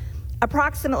Turkey.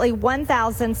 Approximately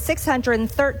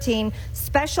 1,613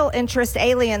 special interest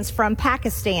aliens from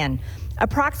Pakistan.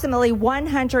 Approximately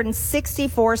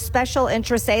 164 special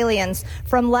interest aliens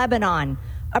from Lebanon.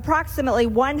 Approximately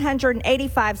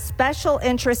 185 special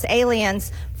interest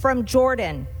aliens from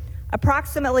Jordan.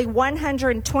 Approximately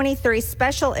 123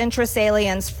 special interest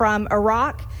aliens from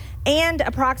Iraq, and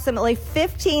approximately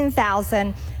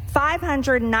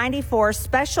 15,594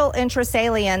 special interest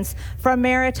aliens from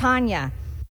Mauritania.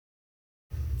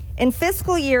 In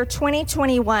fiscal year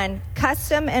 2021,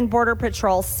 Custom and Border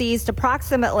Patrol seized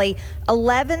approximately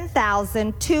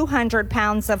 11,200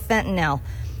 pounds of fentanyl.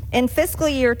 In fiscal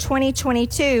year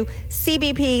 2022,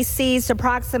 CBP seized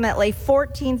approximately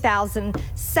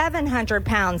 14,700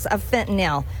 pounds of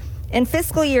fentanyl. In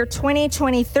fiscal year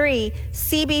 2023,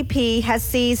 CBP has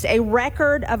seized a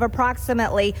record of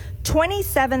approximately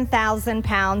 27,000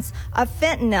 pounds of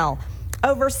fentanyl.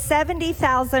 Over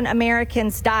 70,000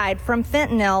 Americans died from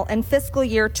fentanyl in fiscal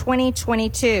year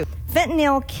 2022.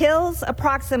 Fentanyl kills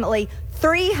approximately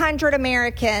 300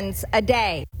 Americans a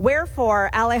day.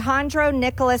 Wherefore, Alejandro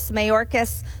Nicolas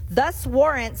Mayorkas thus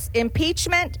warrants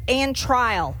impeachment and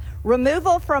trial,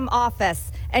 removal from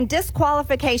office, and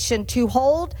disqualification to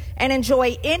hold and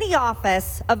enjoy any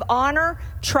office of honor,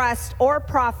 trust, or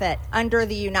profit under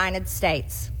the United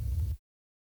States.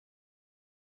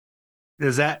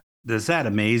 Does that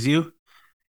amaze you?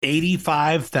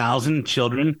 85,000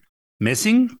 children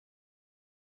missing?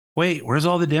 Wait, where's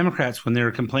all the Democrats when they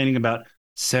were complaining about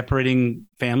separating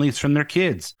families from their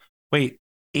kids? Wait,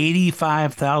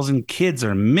 85,000 kids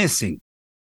are missing.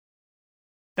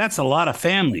 That's a lot of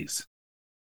families.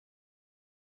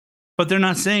 But they're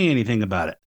not saying anything about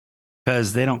it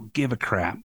because they don't give a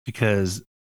crap, because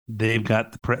they've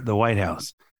got the White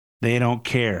House. They don't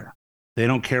care. They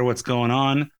don't care what's going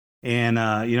on. And,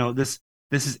 this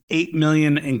is 8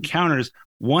 million encounters,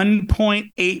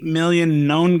 1.8 million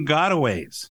known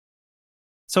gotaways.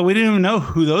 So we didn't even know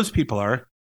who those people are.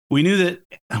 We knew that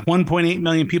 1.8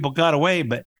 million people got away,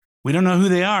 but we don't know who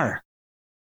they are.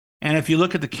 And if you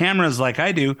look at the cameras like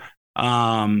I do,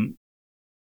 I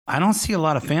don't see a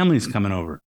lot of families coming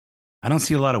over. I don't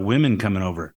see a lot of women coming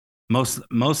over. Most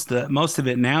of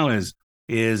it now is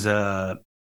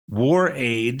war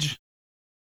age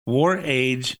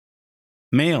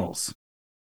males,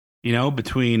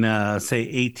 between say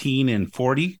 18 and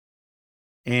 40,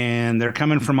 and they're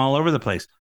coming from all over the place.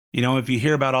 If you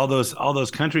hear about all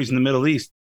those countries in the Middle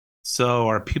East, so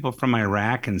are people from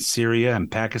Iraq and Syria and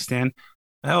Pakistan?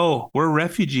 Oh, we're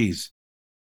refugees.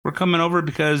 We're coming over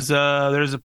because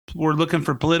we're looking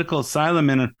for political asylum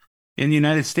in the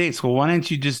United States. Well, why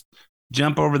don't you just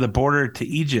jump over the border to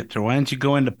Egypt, or why don't you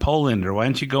go into Poland, or why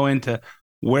don't you go into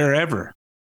wherever?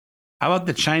 How about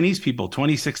the Chinese people?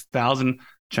 26,000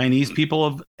 Chinese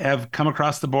people have come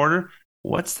across the border.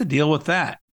 What's the deal with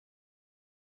that?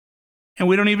 And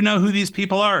we don't even know who these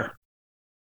people are.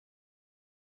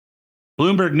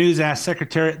 Bloomberg News asked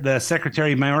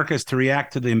Secretary Mayorkas to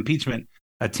react to the impeachment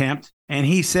attempt, and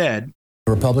he said,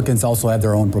 The Republicans also have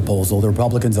their own proposal. The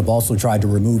Republicans have also tried to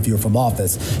remove you from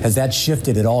office. Has that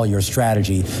shifted at all your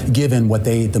strategy, given what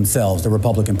they themselves, the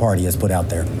Republican Party, has put out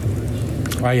there?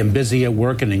 I am busy at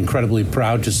work and incredibly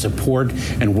proud to support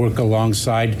and work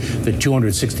alongside the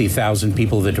 260,000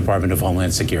 people of the Department of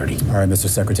Homeland Security. All right, Mr.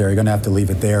 Secretary, you're going to have to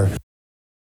leave it there.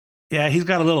 Yeah, he's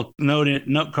got a little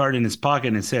note card in his pocket,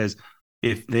 and it says,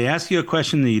 if they ask you a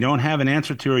question that you don't have an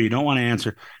answer to or you don't want to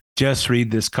answer, just read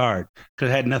this card,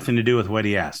 because it had nothing to do with what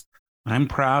he asked. I'm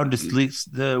proud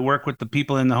to work with the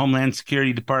people in the Homeland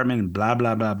Security Department and blah,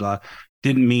 blah, blah, blah.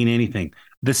 Didn't mean anything.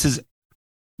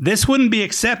 This wouldn't be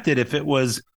accepted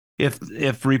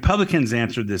if Republicans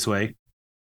answered this way.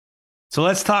 So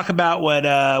let's talk about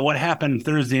what happened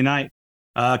Thursday night.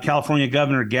 California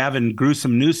Governor Gavin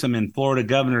Newsom and Florida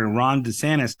Governor Ron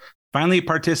DeSantis finally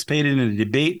participated in a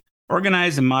debate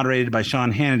organized and moderated by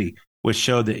Sean Hannity, which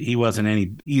showed that he wasn't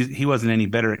any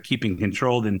better at keeping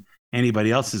control than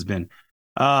anybody else has been.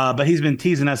 But he's been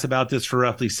teasing us about this for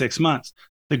roughly 6 months.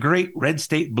 The great red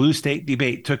state, blue state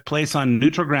debate took place on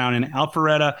neutral ground in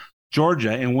Alpharetta,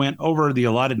 Georgia, and went over the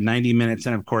allotted 90 minutes.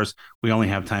 And of course, we only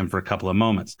have time for a couple of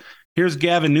moments. Here's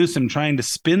Gavin Newsom trying to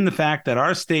spin the fact that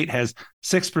our state has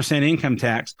 6% income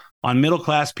tax on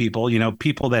middle-class people,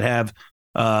 people that have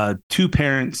 2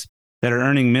 parents that are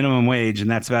earning minimum wage, and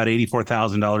that's about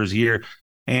 $84,000 a year,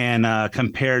 and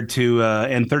compared to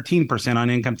and 13% on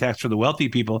income tax for the wealthy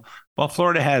people, while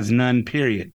Florida has none,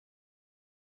 period.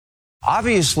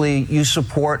 Obviously, you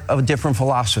support a different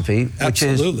philosophy, which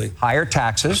Absolutely. is higher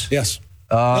taxes. Yes.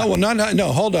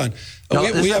 No, hold on.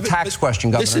 We have a tax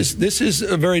question, Governor. This is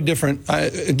a very different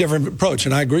approach,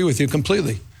 and I agree with you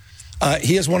completely.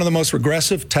 He has one of the most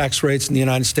regressive tax rates in the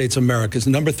United States of America. It's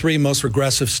the number 3 most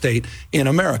regressive state in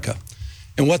America.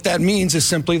 And what that means is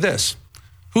simply this.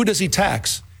 Who does he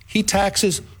tax? He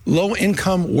taxes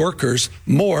low-income workers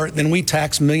more than we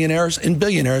tax millionaires and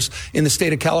billionaires in the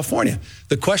state of California.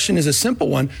 The question is a simple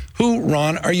one. Who,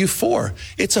 Ron, are you for?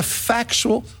 It's a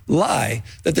factual lie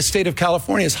that the state of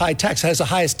California is high tax, has the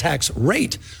highest tax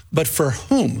rate. But for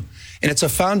whom? And it's a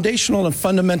foundational and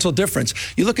fundamental difference.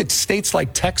 You look at states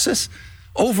like Texas,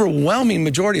 Overwhelming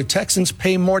majority of Texans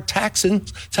pay more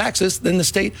taxes than the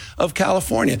state of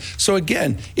California. So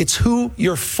again, it's who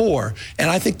you're for. And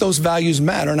I think those values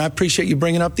matter. And I appreciate you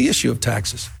bringing up the issue of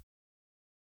taxes.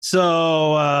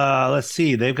 So let's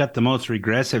see. They've got the most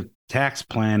regressive tax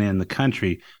plan in the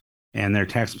country, and their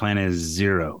tax plan is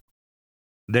 0.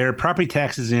 Their property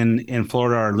taxes in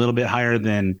Florida are a little bit higher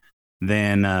than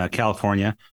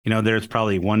California. You know, there's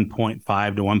probably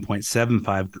 1.5 to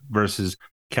 1.75 versus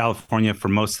California. For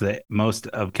most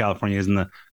of California is in the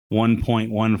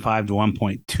 1.15 to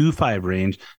 1.25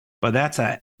 range, but that's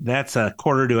a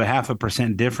quarter to a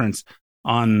 0.5% difference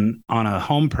on a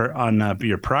home on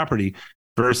your property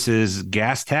versus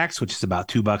gas tax, which is about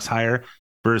 $2 higher,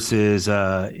 versus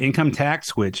income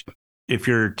tax, which if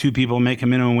you're 2 people make a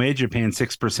minimum wage, you're paying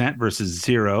 6% versus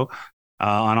 0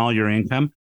 on all your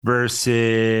income,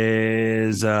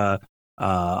 versus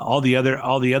all the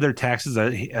other taxes.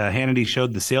 Hannity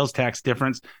showed the sales tax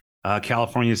difference.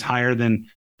 California is higher than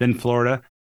Florida,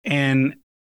 and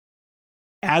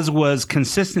as was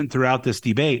consistent throughout this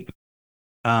debate,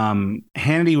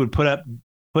 Hannity would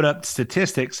put up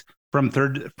statistics from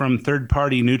third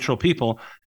party neutral people,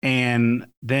 and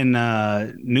then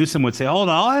Newsom would say, "Hold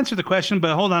on, I'll answer the question,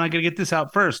 but hold on, I got to get this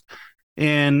out first,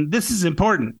 and this is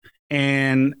important."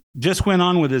 And just went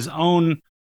on with his own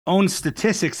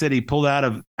statistics that he pulled out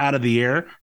of the air,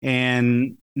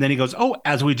 and then he goes, "Oh,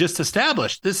 as we just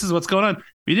established, this is what's going on."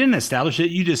 You didn't establish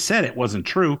it; you just said it wasn't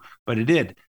true, but it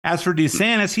did. As for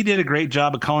DeSantis, he did a great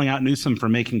job of calling out Newsom for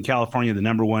making California the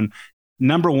number one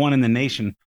in the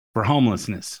nation for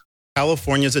homelessness.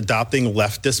 California's adopting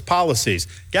leftist policies.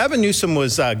 Gavin Newsom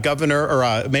was governor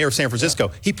or mayor of San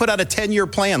Francisco. He put out a 10-year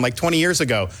plan like 20 years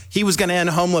ago. He was going to end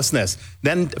homelessness.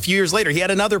 Then a few years later, he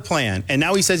had another plan. And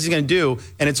now he says he's going to do,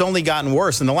 and it's only gotten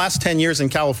worse. In the last 10 years in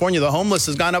California, the homeless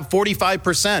has gone up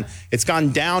 45%. It's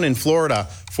gone down in Florida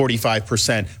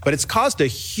 45%. But it's caused a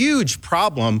huge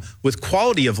problem with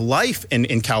quality of life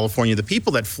in California. The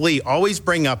people that flee always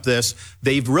bring up this.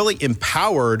 They've really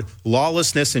empowered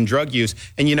lawlessness and drug use.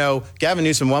 And, you know, Gavin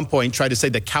Newsom at one point tried to say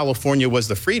that California was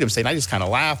the freedom state. I just kind of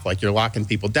laughed, like, you're locking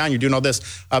people down, you're doing all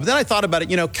this. But then I thought about it,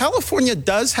 you know, California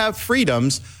does have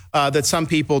freedoms that some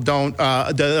people don't,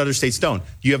 that other states don't.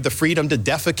 You have the freedom to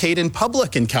defecate in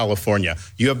public in California.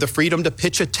 You have the freedom to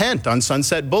pitch a tent on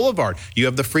Sunset Boulevard. You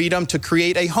have the freedom to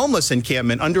create a homeless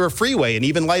encampment under a freeway and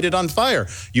even light it on fire.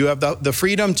 You have the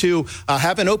freedom to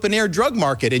have an open air drug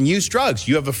market and use drugs.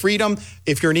 You have the freedom,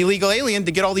 if you're an illegal alien,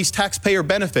 to get all these taxpayer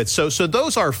benefits. So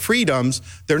those are freedoms.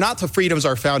 They're not the freedoms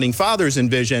our founding fathers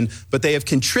envisioned, but they have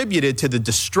contributed to the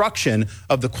destruction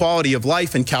of the quality of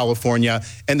life in California,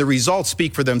 and the results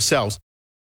speak for themselves.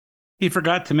 He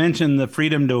forgot to mention the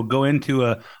freedom to go into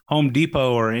a Home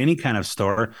Depot or any kind of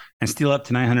store and steal up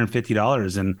to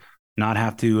 $950 and not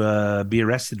have to be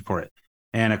arrested for it.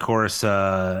 And of course,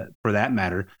 for that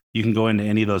matter, you can go into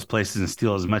any of those places and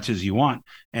steal as much as you want,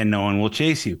 and no one will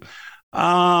chase you.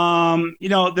 You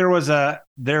know, there was a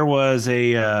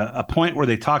point where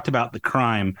they talked about the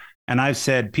crime, and I've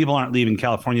said people aren't leaving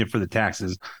California for the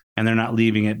taxes, and they're not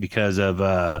leaving it because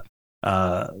of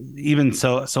even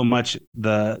so much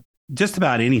just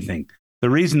about anything. The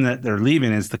reason that they're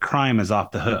leaving is the crime is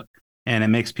off the hook, and it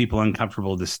makes people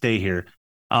uncomfortable to stay here.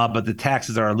 But the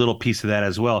taxes are a little piece of that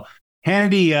as well.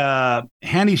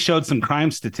 Hannity showed some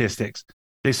crime statistics.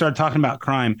 They started talking about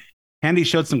crime. Hannity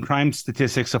showed some crime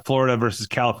statistics of Florida versus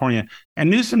California,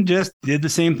 and Newsom just did the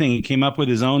same thing. He came up with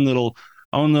his own little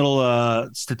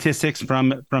statistics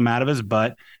from out of his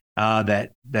butt that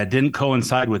didn't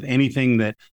coincide with anything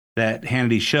that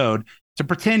Hannity showed, to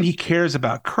pretend he cares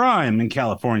about crime in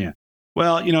California.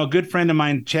 Well, you know, a good friend of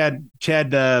mine, Chad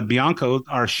Bianco,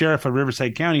 our sheriff of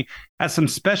Riverside County, has some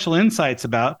special insights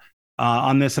about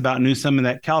Newsom, and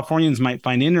that Californians might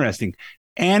find interesting.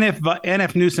 And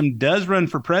if Newsom does run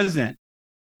for president,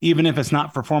 even if it's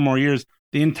not for 4 more years,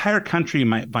 the entire country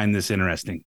might find this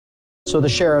interesting. So the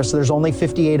sheriffs, there's only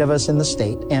 58 of us in the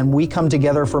state, and we come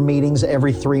together for meetings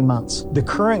every 3 months. The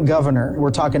current governor,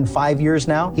 we're talking 5 years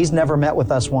now, he's never met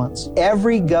with us once.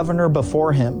 Every governor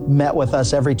before him met with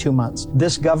us every 2 months.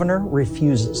 This governor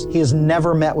refuses. He has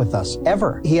never met with us,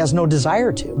 ever. He has no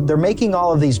desire to. They're making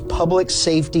all of these public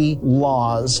safety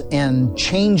laws and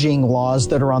changing laws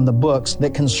that are on the books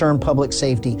that concern public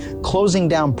safety, closing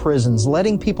down prisons,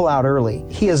 letting people out early.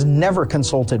 He has never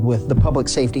consulted with the public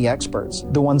safety experts,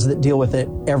 the ones that deal with it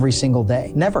every single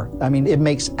day. Never. I mean, it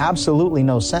makes absolutely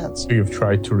no sense. You've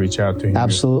tried to reach out to him.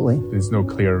 Absolutely. There's no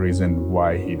clear reason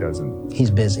why he doesn't.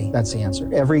 He's busy. That's the answer.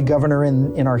 Every governor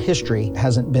in our history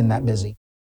hasn't been that busy.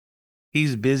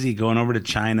 He's busy going over to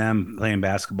China and playing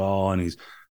basketball, and he's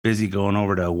busy going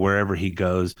over to wherever he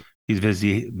goes. He's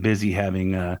busy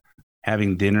having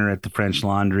dinner at the French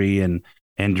Laundry and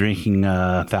drinking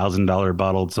 $1,000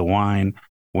 bottles of wine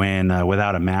when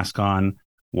without a mask on,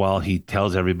 while he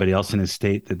tells everybody else in his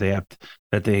state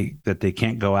that they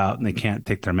can't go out and they can't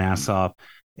take their masks off.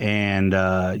 And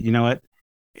you know what?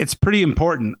 It's pretty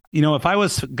important. You know, if I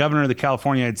was governor of the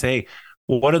California, I'd say,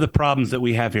 well, what are the problems that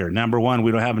we have here? Number one,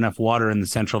 we don't have enough water in the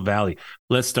Central Valley.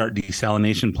 Let's start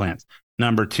desalination plants.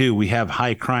 Number two, we have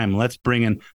high crime. Let's bring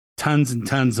in tons and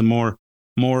tons of more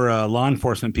law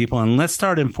enforcement people, and let's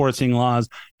start enforcing laws.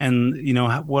 And you know,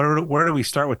 where do we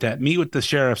start with that? Meet with the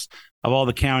sheriffs of all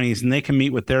the counties, and they can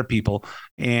meet with their people,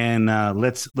 and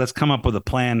let's come up with a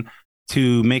plan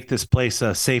to make this place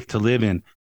safe to live in.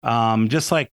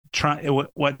 Just like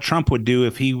what Trump would do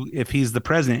if he's the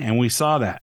president, and we saw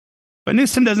that. But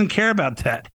Newsom doesn't care about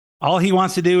that. All he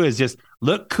wants to do is just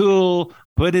look cool,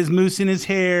 put his mousse in his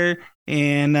hair,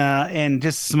 and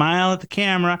just smile at the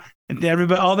camera. And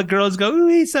everybody, all the girls go, "Ooh,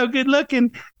 he's so good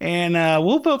looking," and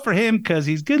we'll vote for him because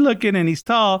he's good looking and he's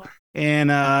tall. And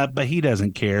but he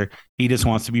doesn't care. He just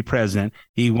wants to be president.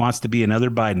 He wants to be another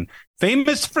Biden,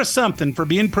 famous for something, for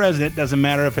being president. Doesn't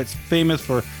matter if it's famous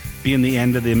for being the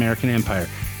end of the American empire.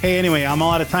 Hey, anyway, I'm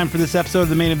all out of time for this episode of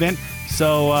The Main Event.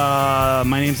 So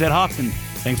my name's Ed Hoffman.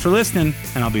 Thanks for listening,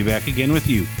 and I'll be back again with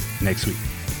you next week.